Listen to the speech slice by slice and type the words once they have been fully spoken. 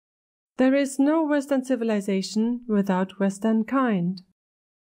There is no Western civilization without Westernkind.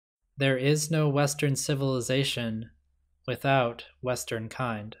 There is no Western civilization without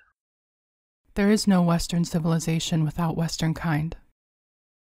Westernkind. There is no Western civilization without Westernkind.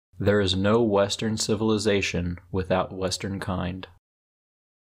 There is no Western civilization without Westernkind.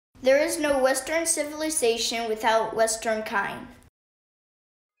 There is no Western civilization without Westernkind.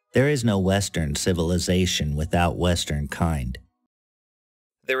 There is no Western civilization without Westernkind.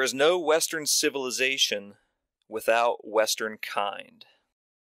 There is no Western civilization without Westernkind.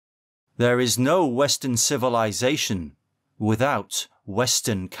 There is no Western civilization without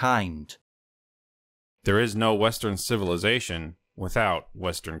Westernkind. There is no Western civilization without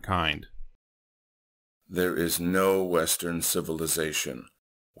Westernkind. There is no Western civilization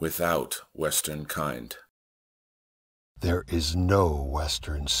without Westernkind. There is no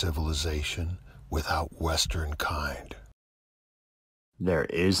Western civilization without Westernkind. There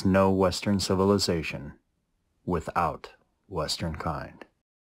is no Western civilization without Westernkind.